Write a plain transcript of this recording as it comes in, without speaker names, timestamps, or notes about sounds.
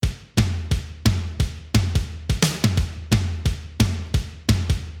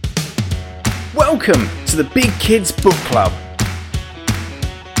Welcome to the Big Kids Book Club.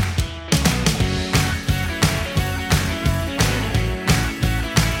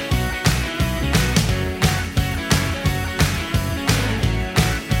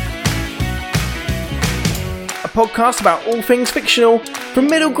 A podcast about all things fictional from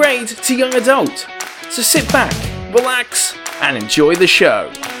middle grade to young adult. So sit back, relax, and enjoy the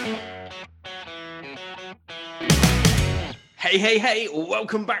show. Hey,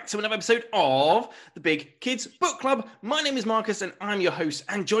 welcome back to another episode of the Big Kids Book Club. My name is Marcus and I'm your host,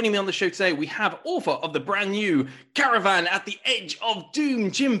 and joining me on the show today we have author of the brand new Caravan at the Edge of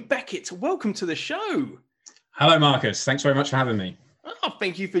Doom, Jim Beckett. Welcome to the show. Hello Marcus, thanks very much for having me. Oh,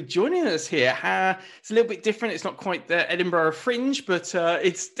 thank you for joining us here. It's a little bit different. It's not quite the Edinburgh Fringe, but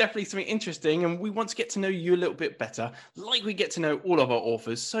it's definitely something interesting. And we want to get to know you a little bit better, like we get to know all of our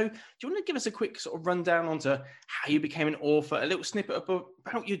authors. So do you want to give us a quick sort of rundown onto how you became an author, a little snippet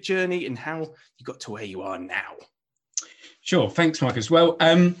about your journey and how you got to where you are now? Sure, thanks Marcus. Well,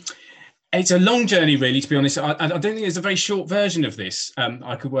 it's a long journey really, to be honest. I don't think there's a very short version of this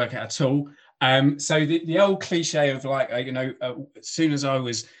I could work out at all. So the old cliche of as soon as I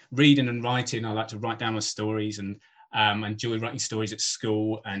was reading and writing, I like to write down my stories and enjoy writing stories at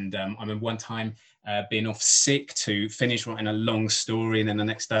school. And I remember one time being off sick to finish writing a long story. And then the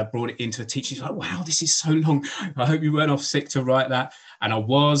next day I brought it into the teacher. She's like, wow, this is so long. I hope you weren't off sick to write that. And I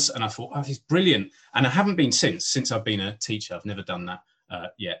was, and I thought, oh, this is brilliant. And I haven't been since I've been a teacher. I've never done that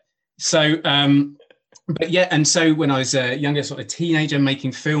yet. So, but yeah, and so when I was a younger sort of teenager,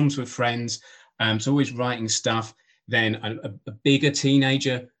 making films with friends, so always writing stuff. Then a bigger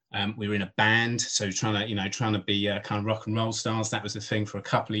teenager, we were in a band, so trying to be kind of rock and roll stars. That was the thing for a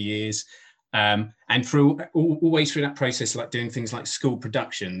couple of years, and always through that process, like doing things like school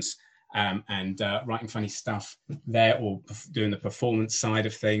productions and writing funny stuff there, or doing the performance side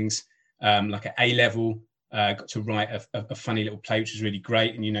of things. Like at A level, got to write a funny little play, which was really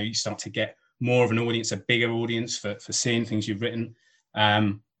great. And you start to get more of an audience, a bigger audience for seeing things you've written.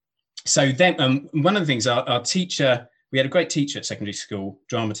 So then one of the things, our teacher, we had a great teacher at secondary school,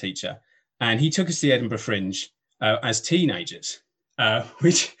 drama teacher, and he took us to the Edinburgh Fringe as teenagers,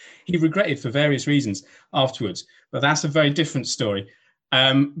 which he regretted for various reasons afterwards. But that's a very different story.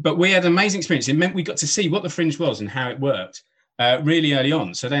 But we had an amazing experience. It meant we got to see what the Fringe was and how it worked really early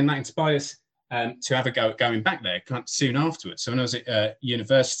on. So then that inspired us to have a go at going back there soon afterwards. So when I was at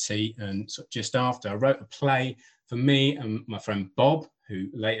university and sort of just after, I wrote a play for me and my friend Bob, who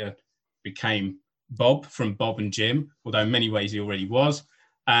later became Bob from Bob and Jim, although in many ways he already was.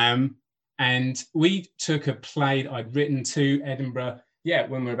 And we took a play that I'd written to Edinburgh,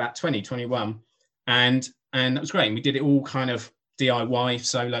 when we were about 20, 21. And that was great. And we did it all kind of DIY,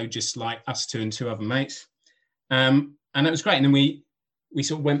 solo, just like us two and two other mates. And that was great. And then we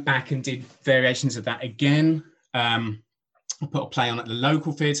sort of went back and did variations of that again. I put a play on at the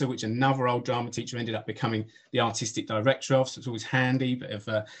local theatre, which another old drama teacher ended up becoming the artistic director of. So it's always handy, bit of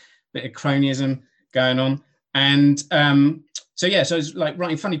cronyism going on. And so it's like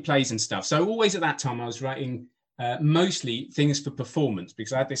writing funny plays and stuff. So always at that time I was writing mostly things for performance,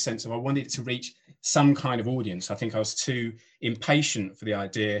 because I had this sense of I wanted it to reach some kind of audience. I think I was too impatient for the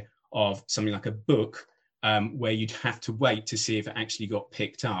idea of something like a book where you'd have to wait to see if it actually got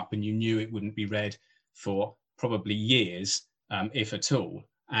picked up, and you knew it wouldn't be read for probably years, if at all.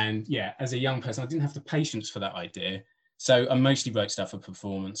 And as a young person, I didn't have the patience for that idea. So I mostly wrote stuff for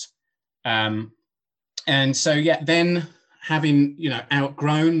performance. And so, then having,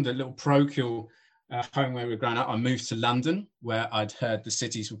 outgrown the little parochial home where we were growing up, I moved to London, where I'd heard the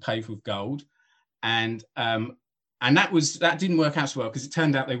cities were paved with gold. And that didn't work out so well, because it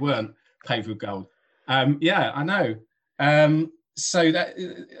turned out they weren't paved with gold. I know. So that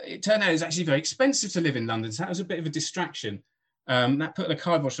it turned out it was actually very expensive to live in London. So that was a bit of a distraction. That put the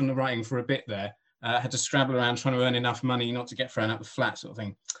kibosh on the writing for a bit there. Had to scrabble around trying to earn enough money not to get thrown out the flat, sort of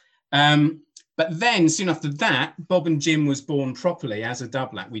thing. But then soon after that, Bob and Jim was born properly as a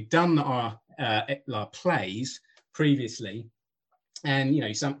double act. We'd done our plays previously, and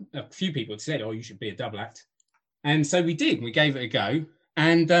a few people had said, "Oh, you should be a double act," and so we did. We gave it a go,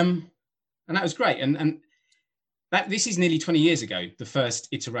 and that was great. And this is nearly 20 years ago, the first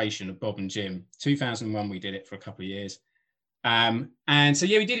iteration of Bob and Jim. 2001, we did it for a couple of years. And so,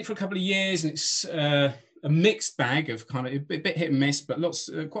 we did it for a couple of years, and it's a mixed bag of kind of a bit hit and miss, but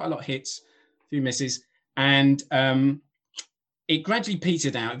quite a lot of hits, a few misses. And it gradually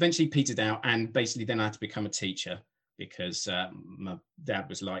eventually petered out. And basically then I had to become a teacher, because my dad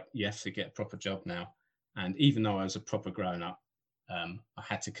was like, you have to get a proper job now. And even though I was a proper grown up, I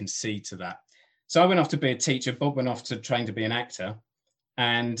had to concede to that. So I went off to be a teacher. Bob went off to train to be an actor.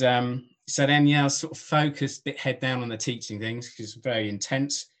 And So then, yeah, I was sort of focused, bit head down on the teaching things because it's a very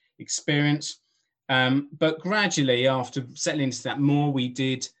intense experience. But gradually, after settling into that more, we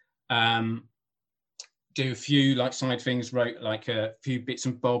did do a few like side things, wrote like a few bits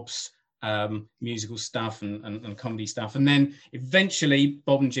and bobs, musical stuff and comedy stuff. And then eventually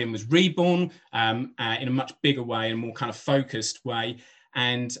Bob and Jim was reborn in a much bigger way and more kind of focused way.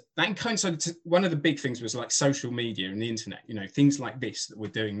 And that coincided to, one of the big things was like social media and the internet, you know, things like this that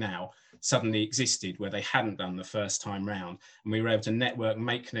we're doing now suddenly existed where they hadn't done the first time round. And we were able to network and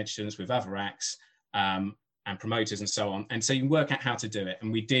make connections with other acts and promoters and so on. And so you can work out how to do it.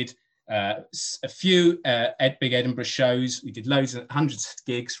 And we did a few big Edinburgh shows. We did loads of hundreds of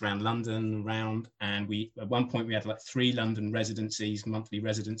gigs around London, and we at one point we had like 3 London residencies, monthly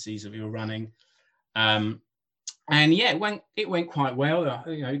residencies that we were running. And yeah, it went quite well.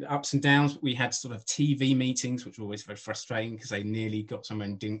 You know, ups and downs. We had sort of TV meetings, which were always very frustrating because they nearly got somewhere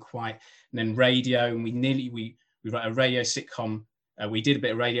and didn't quite. And then radio, and we wrote a radio sitcom. We did a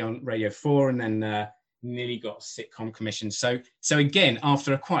bit of radio on Radio 4, and then nearly got a sitcom commission. So again,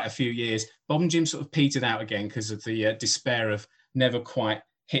 after quite a few years, Bob and Jim sort of petered out again because of the despair of never quite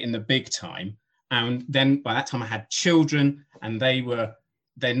hitting the big time. And then by that time I had children, and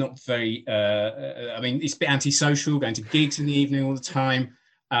they're not very, I mean, it's a bit antisocial, going to gigs in the evening all the time.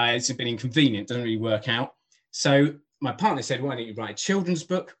 It's a bit inconvenient, doesn't really work out. So my partner said, why don't you write a children's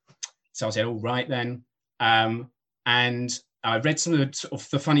book? So I said, all right then. And I read some of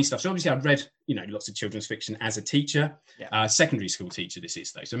the funny stuff. So obviously I've read, you know, lots of children's fiction as a teacher, secondary school teacher this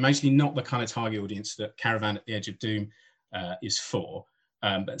is though. So mostly not the kind of target audience that Caravan at the Edge of Doom is for,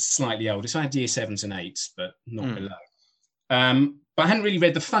 but slightly older. So I had year 7s and 8s, but not below. But I hadn't really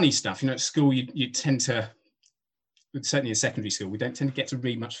read the funny stuff. You know, at school, you tend to, certainly in secondary school, we don't tend to get to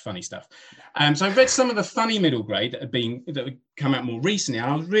read much funny stuff. So I read some of the funny middle grade that had come out more recently. And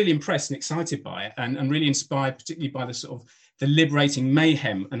I was really impressed and excited by it, and really inspired, particularly by the sort of the liberating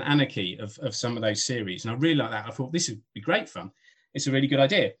mayhem and anarchy of some of those series. And I really like that. I thought this would be great fun. It's a really good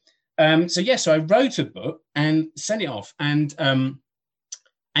idea. So I wrote a book and sent it off, and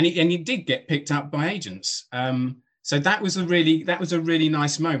it did get picked up by agents. So that was a really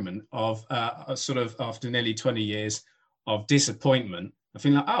nice moment of sort of after nearly 20 years of disappointment. I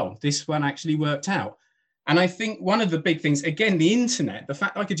feel like, oh, this one actually worked out. And I think one of the big things, again, the internet, the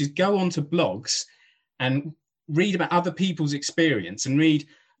fact I could just go onto blogs and read about other people's experience and read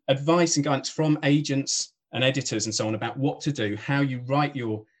advice and guidance from agents and editors and so on about what to do, how you write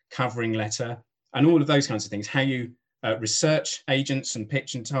your covering letter and all of those kinds of things, how you research agents and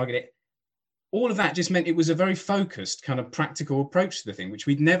pitch and target it. All of that just meant it was a very focused kind of practical approach to the thing, which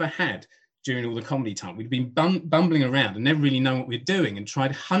we'd never had during all the comedy time. We'd been bumbling around and never really known what we were doing and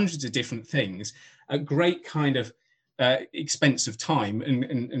tried hundreds of different things at great kind of expense of time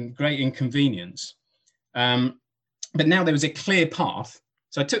and great inconvenience. But now there was a clear path.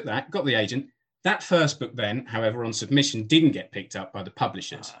 So I took that, got the agent. That first book then, however, on submission, didn't get picked up by the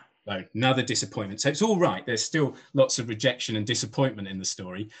publishers. So another disappointment. So it's all right. There's still lots of rejection and disappointment in the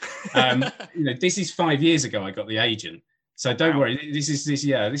story. You know, this is 5 years ago I got the agent. So don't worry. This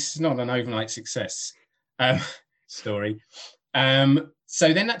is not an overnight success story.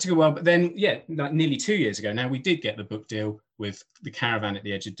 So then that took a while, but then, like nearly 2 years ago now, we did get the book deal with the Caravan at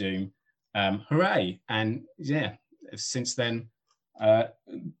the Edge of Doom. Hooray. And since then, I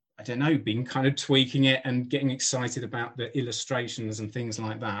don't know, been kind of tweaking it and getting excited about the illustrations and things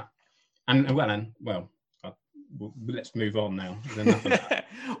like that. Let's move on now.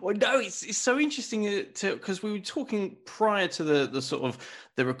 Well, no, it's so interesting because we were talking prior to the sort of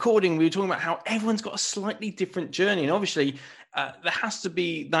the recording. We were talking about how everyone's got a slightly different journey, and obviously there has to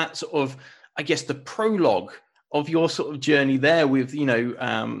be that sort of, I guess, the prologue of your sort of journey there with, you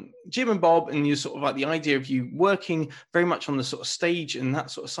know, Jim and Bob, and you sort of like the idea of you working very much on the sort of stage and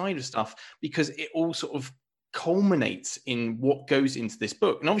that sort of side of stuff, because it all sort of culminates in what goes into this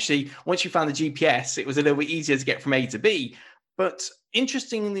book. And obviously, once you found the GPS, it was a little bit easier to get from A to B. But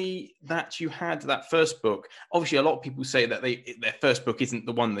interestingly, that you had that first book, obviously a lot of people say that their first book isn't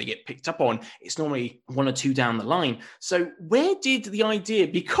the one they get picked up on. It's normally 1 or 2 down the line. So where did the idea,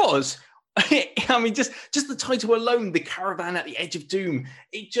 because I mean, just the title alone, The Caravan at the Edge of Doom,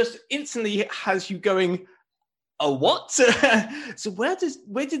 it just instantly has you going, oh, what? So where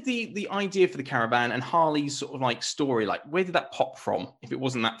did the idea for The Caravan and Harley's sort of like story, like where did that pop from if it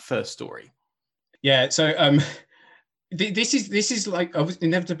wasn't that first story? Yeah, so this is like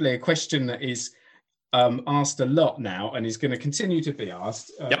inevitably a question that is asked a lot now and is going to continue to be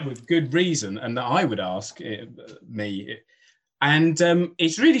asked with good reason, and that I would ask me. And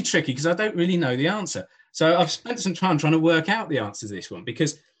it's really tricky because I don't really know the answer. So I've spent some time trying to work out the answer to this one,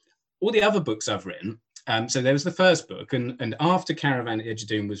 because all the other books I've written. So there was the first book, and after Caravan at the Edge of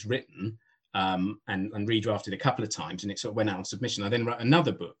Doom was written and redrafted a couple of times, and it sort of went out on submission, I then wrote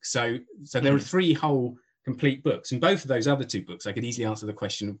another book. So there are 3 whole complete books, and both of those other 2 books, I could easily answer the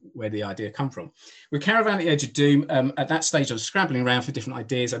question of where the idea come from. With Caravan at the Edge of Doom, at that stage, I was scrabbling around for different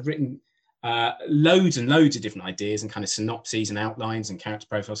ideas. I'd written loads and loads of different ideas and kind of synopses and outlines and character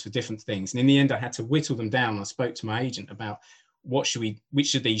profiles for different things. And in the end, I had to whittle them down. I spoke to my agent about which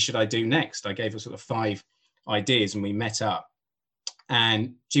of these should I do next? I gave her sort of 5 ideas, and we met up.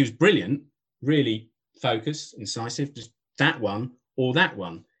 And she was brilliant, really focused, incisive, just that one or that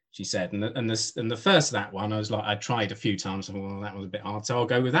one, she said. And the first that one, I was like, I tried a few times, and well, that was a bit hard, so I'll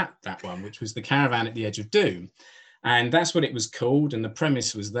go with that one, which was the Caravan at the Edge of Doom. And that's what it was called, and the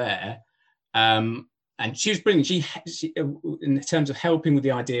premise was there. And she was brilliant. She in terms of helping with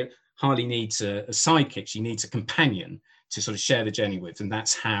the idea, Harley needs a sidekick. She needs a companion to sort of share the journey with, and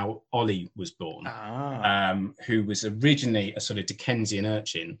that's how Ollie was born, who was originally a sort of Dickensian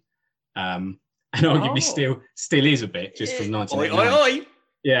urchin, and arguably still is a bit, just from 1989.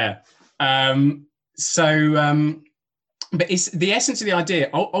 Yeah. But it's the essence of the idea.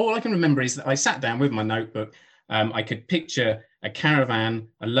 All I can remember is that I sat down with my notebook. I could picture a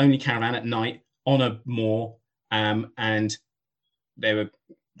lonely caravan at night on a moor, and there were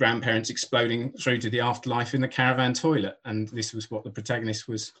grandparents exploding through to the afterlife in the caravan toilet, and this was what the protagonist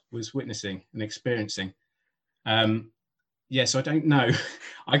was witnessing and experiencing. So I don't know.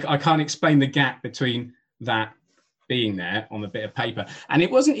 I can't explain the gap between that being there on a bit of paper, and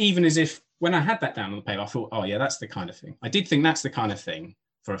it wasn't even as if when I had that down on the paper I thought, oh yeah, that's the kind of thing. I did think that's the kind of thing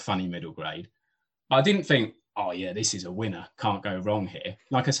for a funny middle grade. I didn't think, oh yeah, this is a winner, can't go wrong here.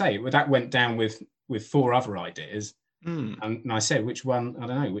 Like I say, that went down with 4 other ideas. And I said, which one? I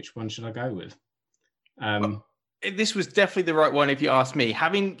don't know. Which one should I go with? This was definitely the right one, if you ask me.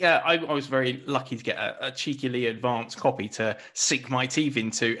 I was very lucky to get a cheekily advanced copy to sink my teeth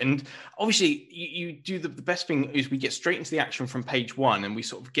into. And obviously, you do the best thing is we get straight into the action from page 1, and we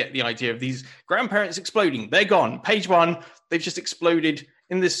sort of get the idea of these grandparents exploding. They're gone. Page 1, they've just exploded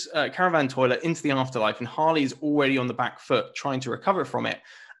in this caravan toilet into the afterlife, and Harley is already on the back foot trying to recover from it.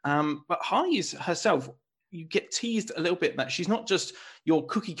 But Harley is herself, you get teased a little bit that she's not just your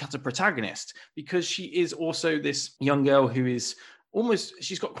cookie cutter protagonist, because she is also this young girl who is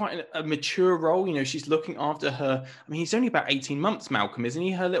she's got quite a mature role. You know, she's looking after her. I mean, he's only about 18 months, Malcolm, isn't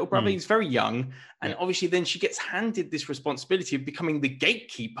he? Her little brother, he's very young. And obviously then she gets handed this responsibility of becoming the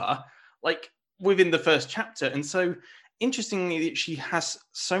gatekeeper, like within the first chapter. And so interestingly, she has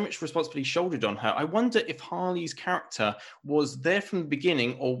so much responsibility shouldered on her. I wonder if Harley's character was there from the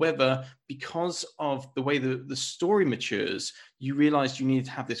beginning, or whether because of the way the story matures, you realized you needed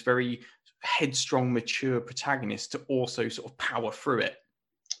to have this very headstrong, mature protagonist to also sort of power through it.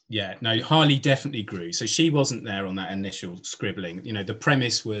 Yeah, no, Harley definitely grew. So she wasn't there on that initial scribbling. You know, the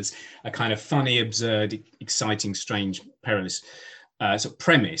premise was a kind of funny, absurd, exciting, strange, perilous sort of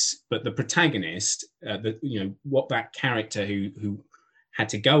premise, but the protagonist, what that character who had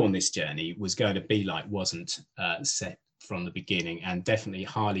to go on this journey was going to be like, wasn't set from the beginning. And definitely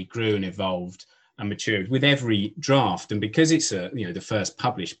Harley grew and evolved and matured with every draft. And because it's the first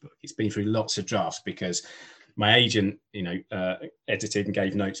published book, it's been through lots of drafts, because my agent, edited and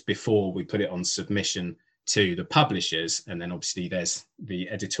gave notes before we put it on submission to the publishers, and then obviously there's the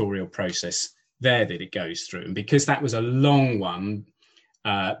editorial process there that it goes through. And because that was a long one,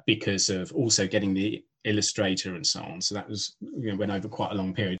 because of also getting the illustrator and so on, so that was went over quite a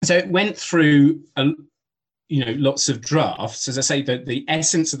long period. So it went through lots of drafts. As I say, the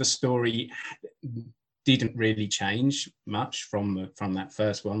essence of the story didn't really change much from that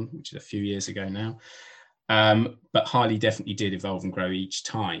first one, which is a few years ago now. But Harley definitely did evolve and grow each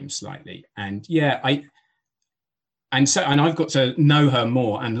time slightly. And I've got to know her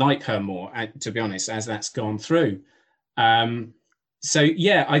more and like her more, to be honest, as that's gone through.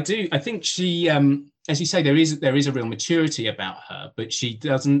 I do. I think she, as you say, there is a real maturity about her, but she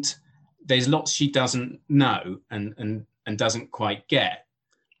doesn't. There's lots she doesn't know and doesn't quite get.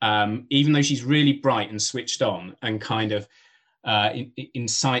 Even though she's really bright and switched on and kind of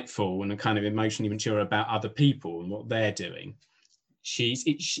insightful and kind of emotionally mature about other people and what they're doing,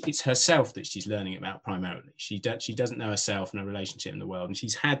 it's herself that she's learning about primarily. She doesn't know herself and her relationship in the world, and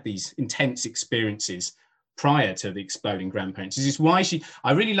she's had these intense experiences prior to the exploding grandparents. This is why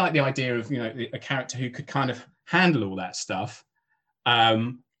I really like the idea of a character who could kind of handle all that stuff.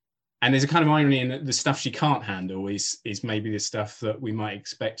 And there's a kind of irony in that the stuff she can't handle is maybe the stuff that we might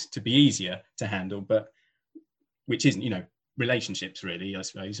expect to be easier to handle, but which isn't, relationships really, I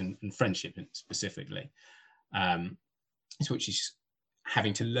suppose, and friendship specifically. It's what she's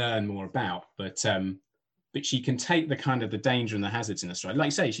having to learn more about. But she can take the kind of the danger and the hazards in her stride. Like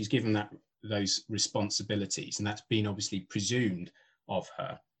you say, she's given those responsibilities, and that's been obviously presumed of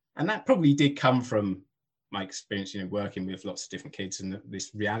her. And that probably did come from my experience, working with lots of different kids, and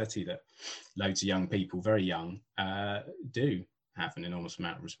this reality that loads of young people, very young, do have an enormous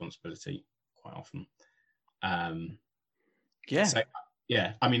amount of responsibility quite often. So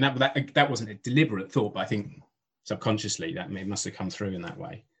yeah, I mean that wasn't a deliberate thought, but I think subconsciously that must have come through in that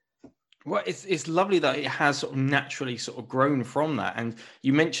way. Well, it's lovely that it has sort of naturally sort of grown from that. And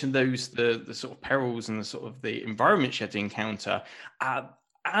you mentioned the sort of perils and the sort of the environment she had to encounter.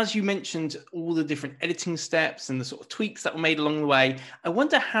 As you mentioned, all the different editing steps and the sort of tweaks that were made along the way, I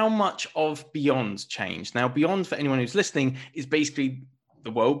wonder how much of Beyond changed. Now, Beyond, for anyone who's listening, is basically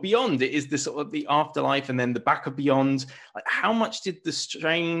the world beyond. It is the sort of the afterlife and then the back of Beyond. Like, how much did the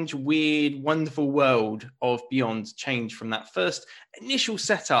strange, weird, wonderful world of Beyond change from that first initial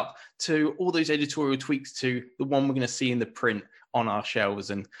setup to all those editorial tweaks to the one we're going to see in the print on our shelves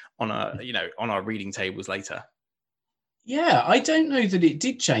and on our reading tables later? Yeah, I don't know that it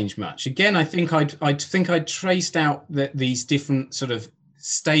did change much. Again, I think I'd traced out these different sort of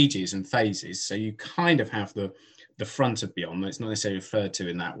stages and phases. So you kind of have the front of Beyond, it's not necessarily referred to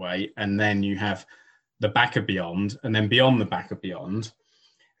in that way, and then you have the back of Beyond, and then beyond the back of Beyond.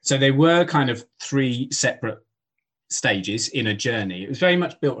 So they were kind of three separate stages in a journey. It was very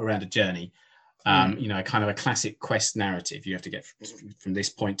much built around a journey. Kind of a classic quest narrative. You have to get from this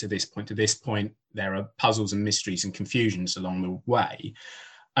point to this point to this point. There are puzzles and mysteries and confusions along the way.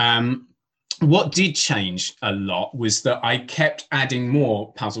 What did change a lot was that I kept adding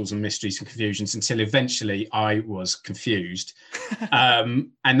more puzzles and mysteries and confusions until eventually I was confused.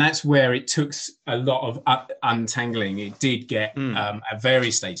 And that's where it took a lot of untangling. It did get at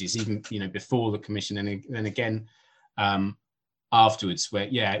various stages, even before the commission, and then again afterwards, where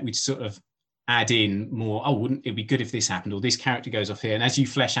we'd sort of add in more, wouldn't it be good if this happened, or this character goes off here. And as you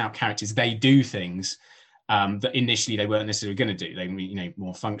flesh out characters, they do things that initially they weren't necessarily going to do. They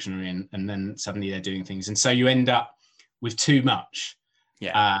more functionary, and then suddenly they're doing things, and so you end up with too much.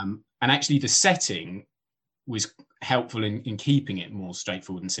 And actually the setting was helpful in keeping it more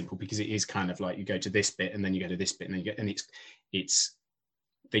straightforward and simple, because it is kind of like you go to this bit and then you go to this bit, and then you get, and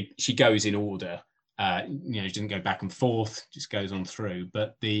she goes in order. She doesn't go back and forth, just goes on through.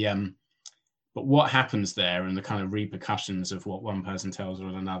 But but what happens there and the kind of repercussions of what one person tells or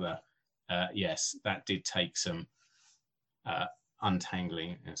another, yes, that did take some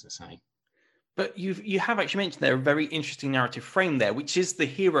untangling, as I say. But you have actually mentioned there a very interesting narrative frame there, which is the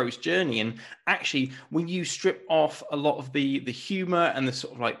hero's journey. And actually, when you strip off a lot of the humor and the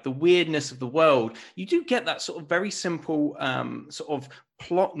sort of like the weirdness of the world, you do get that sort of very simple sort of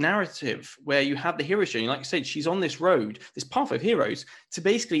plot narrative where you have the hero's journey. Like you said, she's on this road, this path of heroes to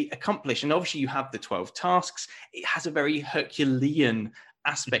basically accomplish. And obviously, you have the 12 tasks. It has a very Herculean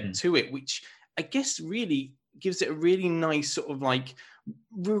aspect to it, which I guess really gives it a really nice sort of like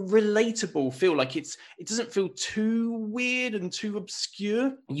relatable feel. Like it doesn't feel too weird and too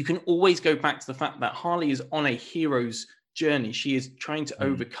obscure. You can always go back to the fact that Harley is on a hero's journey. She is trying to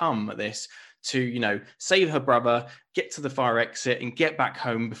overcome this to save her brother, get to the fire exit, and get back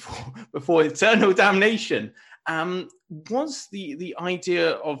home before eternal damnation. Was the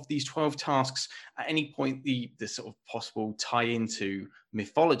idea of these 12 tasks at any point the sort of possible tie into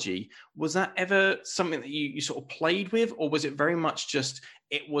mythology? Was that ever something that you sort of played with, or was it very much just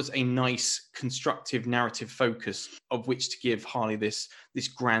it was a nice constructive narrative focus of which to give Harley this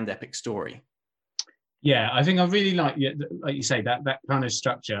grand epic story? Yeah, I think I really like you say, that kind of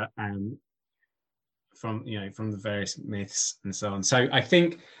structure from the various myths and so on. So I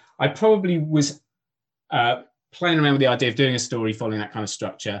think I probably was playing around with the idea of doing a story following that kind of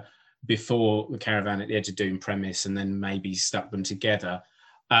structure before the Caravan at the Edge of Doom premise, and then maybe stuck them together.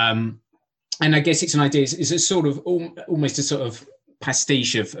 And I guess it's an idea, it's a sort of almost a sort of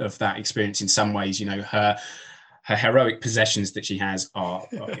pastiche of that experience in some ways. Her heroic possessions that she has are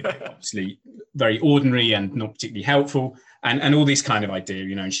obviously very ordinary and not particularly helpful, and all this kind of idea,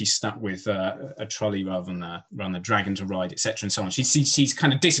 and she's stuck with a trolley rather than a dragon to ride, etc., and so on. She's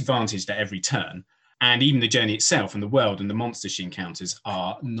kind of disadvantaged at every turn. And even the journey itself and the world and the monsters she encounters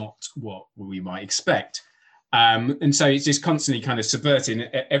are not what we might expect. And so it's just constantly kind of subverting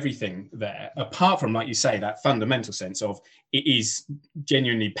everything there, apart from, like you say, that fundamental sense of it is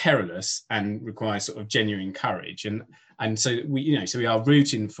genuinely perilous and requires sort of genuine courage. And so we are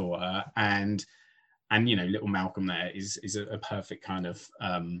rooting for her, and little Malcolm there is a perfect kind of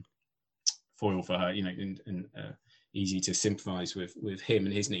foil for her, and easy to sympathize with him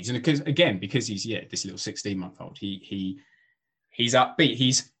and his needs. And because he's this little 16-month-old, he he's upbeat.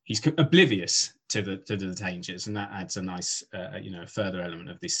 He's oblivious to the dangers, and that adds a nice, further element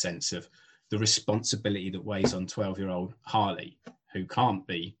of this sense of the responsibility that weighs on 12-year-old Harley, who can't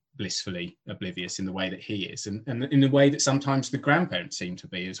be blissfully oblivious in the way that he is, and in the way that sometimes the grandparents seem to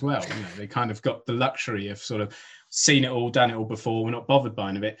be as well. They kind of got the luxury of sort of seen it all, done it all before. We're not bothered by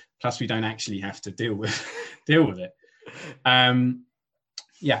any of it. Plus, we don't actually have to deal with it.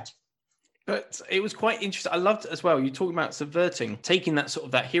 Yeah. But it was quite interesting. I loved as well. You talking about subverting, taking that sort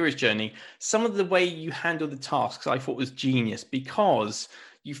of that hero's journey. Some of the way you handle the tasks, I thought was genius, because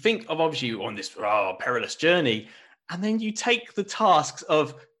you think of obviously on this perilous journey, and then you take the tasks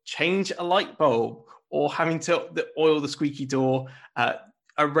of change a light bulb or having to oil the squeaky door,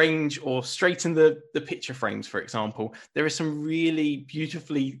 arrange or straighten the picture frames, for example. There are some really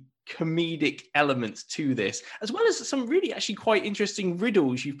beautifully comedic elements to this, as well as some really actually quite interesting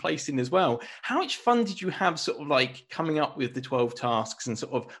riddles you've placed in as well. How much fun did you have sort of like coming up with the 12 tasks and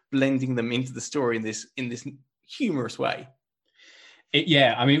sort of blending them into the story in this humorous way?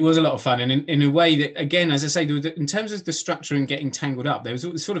 It was a lot of fun, and in a way that, again, as I say, in terms of the structure and getting tangled up, there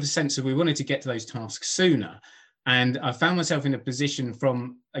was sort of a sense of we wanted to get to those tasks sooner, and I found myself in a position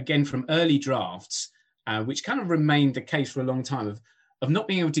from early drafts, which kind of remained the case for a long time, of not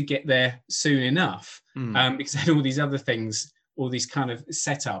being able to get there soon enough, because I had all these other things, all these kind of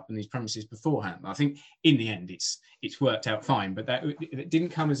setup and these premises beforehand. I think in the end it's worked out fine, but it didn't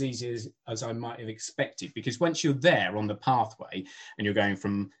come as easy as I might have expected, because once you're there on the pathway and you're going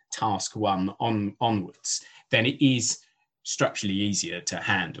from task one onwards, then it is structurally easier to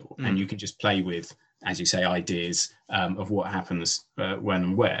handle, and you can just play with, as you say, ideas of what happens when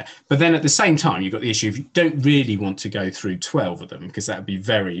and where. But then at the same time, you've got the issue of you don't really want to go through 12 of them, because that would be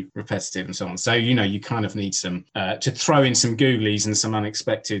very repetitive and so on. So, you kind of need some to throw in some googlies and some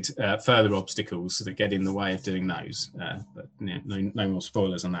unexpected further obstacles that get in the way of doing those. But no more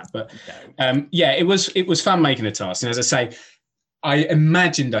spoilers on that. But it was fun making a task. And as I say, I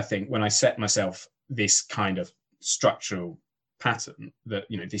imagined, I think, when I set myself this kind of structural pattern, that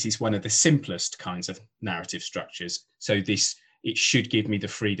this is one of the simplest kinds of narrative structures, so it should give me the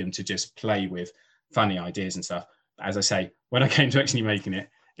freedom to just play with funny ideas and stuff. But as I say, when I came to actually making it,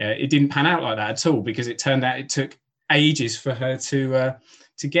 it didn't pan out like that at all, because it turned out it took ages for her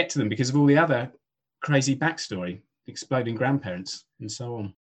to get to them, because of all the other crazy backstory, exploding grandparents and so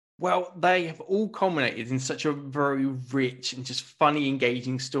on. Well, they have all culminated in such a very rich and just funny,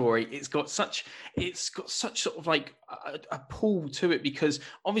 engaging story. It's got such sort of like a pull to it, because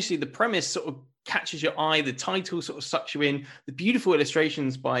obviously the premise sort of catches your eye, the title sort of sucks you in, the beautiful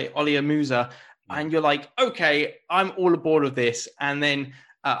illustrations by Olia Musa, and you're like, okay, I'm all aboard of this. And then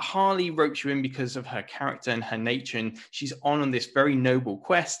Harley ropes you in because of her character and her nature, and she's on this very noble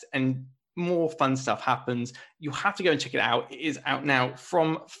quest, and more fun stuff happens. You'll have to go and check it out. It is out now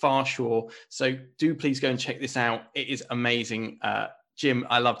from Far Shore, so do please go and check this out. It is amazing. Jim,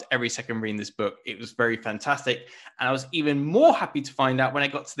 I loved every second reading this book. It was very fantastic, and I was even more happy to find out when I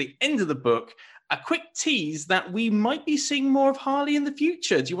got to the end of the book, a quick tease that we might be seeing more of Harley in the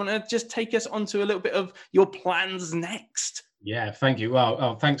future. Do you want to just take us onto a little bit of your plans next? Yeah, thank you.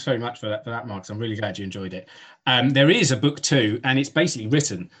 Well, thanks very much for that, Mark. I'm really glad you enjoyed it. There is a book 2, and it's basically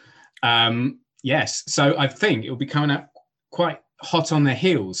written. Yes, so I think it'll be coming out quite hot on the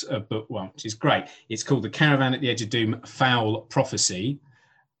heels of book 1, which is great. It's called The Caravan at the Edge of Doom, Foul Prophecy,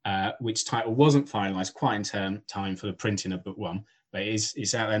 which title wasn't finalised quite in time for the printing of book 1, but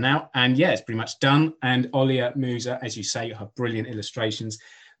it's out there now. And yeah, it's pretty much done. And Olia Musa, as you say, her brilliant illustrations.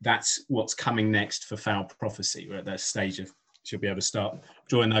 That's what's coming next for Foul Prophecy. We're at that stage of she'll be able to start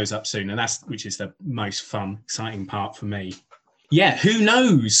drawing those up soon, and which is the most fun, exciting part for me. Yeah, who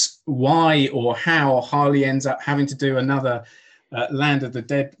knows why or how Harley ends up having to do another Land of the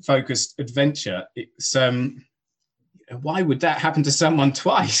Dead focused adventure. It's why would that happen to someone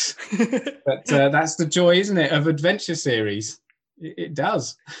twice? But that's the joy, isn't it, of adventure series? It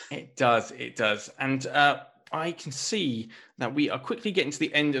does. It does. And I can see that we are quickly getting to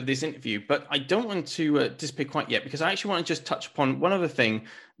the end of this interview, but I don't want to disappear quite yet, because I actually want to just touch upon one other thing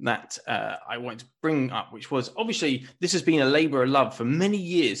that I want to bring up, which was obviously this has been a labor of love for many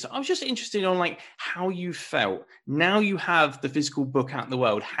years. So I was just interested on like how you felt now you have the physical book out in the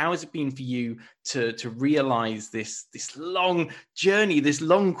world. How has it been for you to realize this long journey, this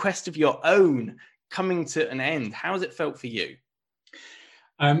long quest of your own coming to an end? How has it felt for you?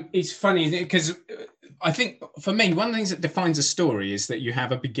 It's funny because I think for me, one of the things that defines a story is that you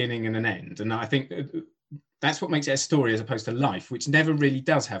have a beginning and an end. And I think that's what makes it a story as opposed to life, which never really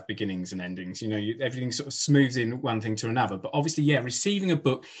does have beginnings and endings. Everything sort of smooths in one thing to another. But obviously, receiving a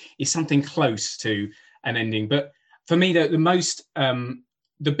book is something close to an ending. But for me, the most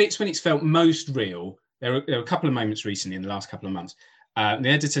the bits when it's felt most real. There were a couple of moments recently in the last couple of months. The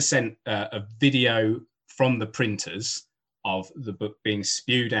editor sent a video from the printers of the book being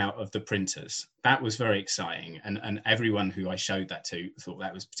spewed out of the printers. That was very exciting, and everyone who I showed that to thought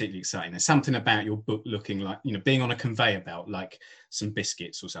that was particularly exciting. There's something about your book looking like, being on a conveyor belt like some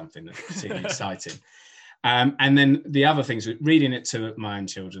biscuits or something that's particularly exciting. And then the other things, reading it to my own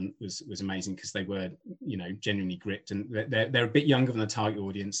children was amazing, because they were, genuinely gripped, and they're a bit younger than the target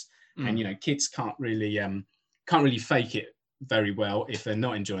audience, and kids can't really fake it very well if they're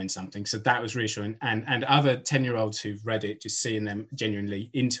not enjoying something. So that was reassuring, and other 10-year-olds who've read it, just seeing them genuinely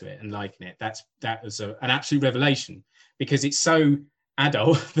into it and liking it, that was an absolute revelation, because it's so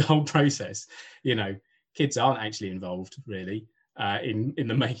adult, the whole process. Kids aren't actually involved really in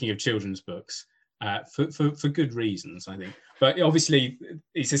the making of children's books. For good reasons, I think. But obviously,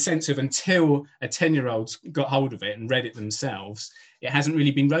 it's a sense of, until a 10-year-old's got hold of it and read it themselves, it hasn't really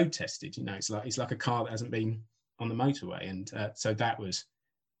been road tested. It's like a car that hasn't been on the motorway, and so that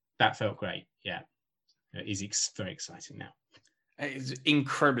felt great. Yeah, it is very exciting now. It's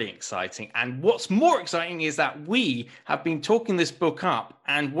incredibly exciting. And what's more exciting is that we have been talking this book up,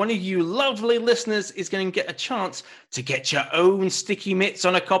 and one of you lovely listeners is going to get a chance to get your own sticky mitts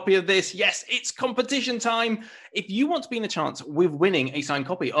on a copy of this. Yes, it's competition time. If you want to be in a chance with winning a signed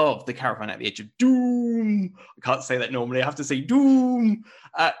copy of The Caravan at the Edge of Doom, I can't say that normally, I have to say Doom,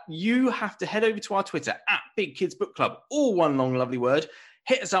 you have to head over to our Twitter at Big Kids Book Club, all one long lovely word.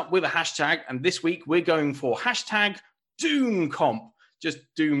 Hit us up with a hashtag, and this week we're going for hashtag Doom Comp, just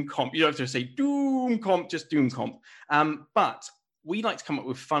Doom Comp. You don't have to say Doom Comp, just Doom Comp. But we like to come up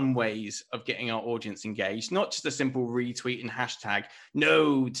with fun ways of getting our audience engaged, not just a simple retweet and hashtag.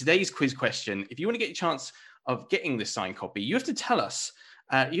 No, today's quiz question, if you want to get a chance of getting this signed copy, you have to tell us,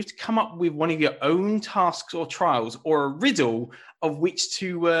 you have to come up with one of your own tasks or trials, or a riddle of which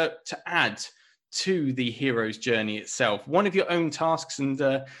to add to the hero's journey itself. One of your own tasks, and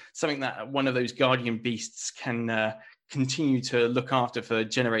something that one of those guardian beasts can continue to look after for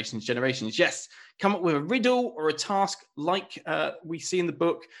generations. Yes, come up with a riddle or a task like we see in the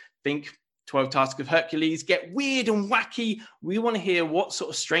book. Think 12 Tasks of Hercules. Get weird and wacky. We want to hear what sort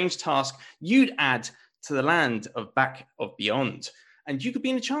of strange task you'd add to the land of Back of Beyond. And you could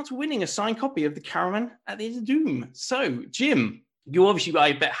be in a chance of winning a signed copy of The Caravan at the Edge of Doom. So, Jim, you obviously,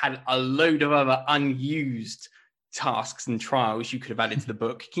 I bet, had a load of other unused tasks and trials you could have added to the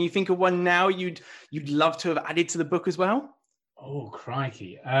book. Can you think of one now you'd love to have added to the book as well? Oh,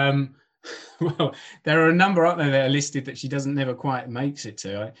 crikey. Well, there are a number out there that are listed that she never quite makes it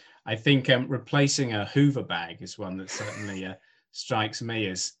to. I think replacing a Hoover bag is one that certainly strikes me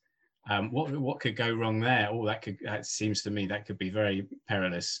as what could go wrong there. Oh, that seems to me that could be very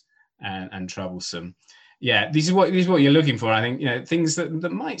perilous and troublesome. Yeah, this is what you're looking for. I think, things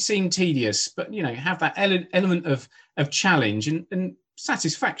that might seem tedious, but have that element of challenge and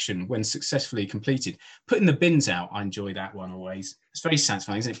satisfaction when successfully completed. Putting the bins out, I enjoy that one always. It's very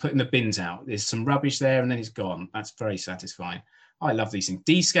satisfying, isn't it? Putting the bins out. There's some rubbish there and then it's gone. That's very satisfying. I love these things.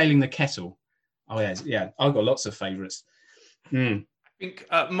 Descaling the kettle. Oh yeah. I've got lots of favourites. I think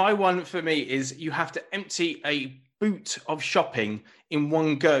my one for me is you have to empty a boot of shopping in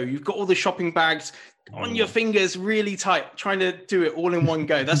one go. You've got all the shopping bags on your fingers really tight, trying to do it all in one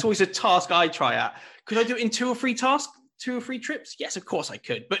go. That's always a task I try at. Could I do it in 2 or 3 trips? Yes, of course I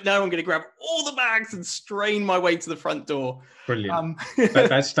could. But no, I'm going to grab all the bags and strain my way to the front door. Brilliant.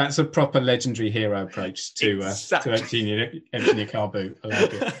 That's a proper legendary hero approach to emptying your car boot. I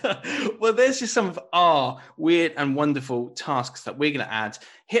like it. Well, there's just some of our weird and wonderful tasks that we're going to add.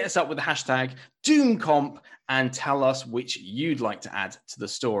 Hit us up with the hashtag DoomComp and tell us which you'd like to add to the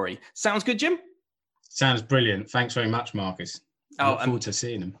story. Sounds good, Jim? Sounds brilliant. Thanks very much, Marcus. I look forward to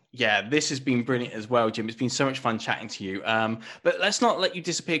seeing them. Yeah, this has been brilliant as well, Jim. It's been so much fun chatting to you. But let's not let you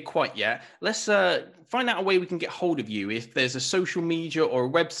disappear quite yet. Let's find out a way we can get hold of you. If there's a social media or a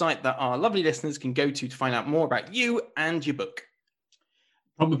website that our lovely listeners can go to find out more about you and your book.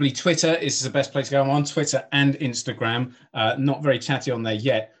 Probably Twitter is the best place to go. I'm on Twitter and Instagram. Not very chatty on there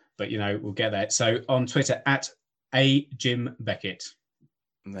yet, but we'll get there. So on Twitter at Jim Beckett.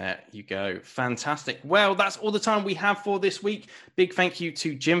 There you go. Fantastic. Well, that's all the time we have for this week. Big thank you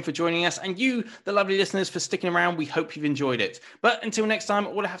to Jim for joining us, and you, the lovely listeners, for sticking around. We hope you've enjoyed it. But until next time,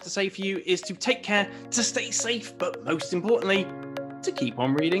 all I have to say for you is to take care, to stay safe, but most importantly, to keep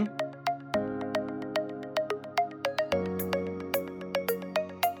on reading.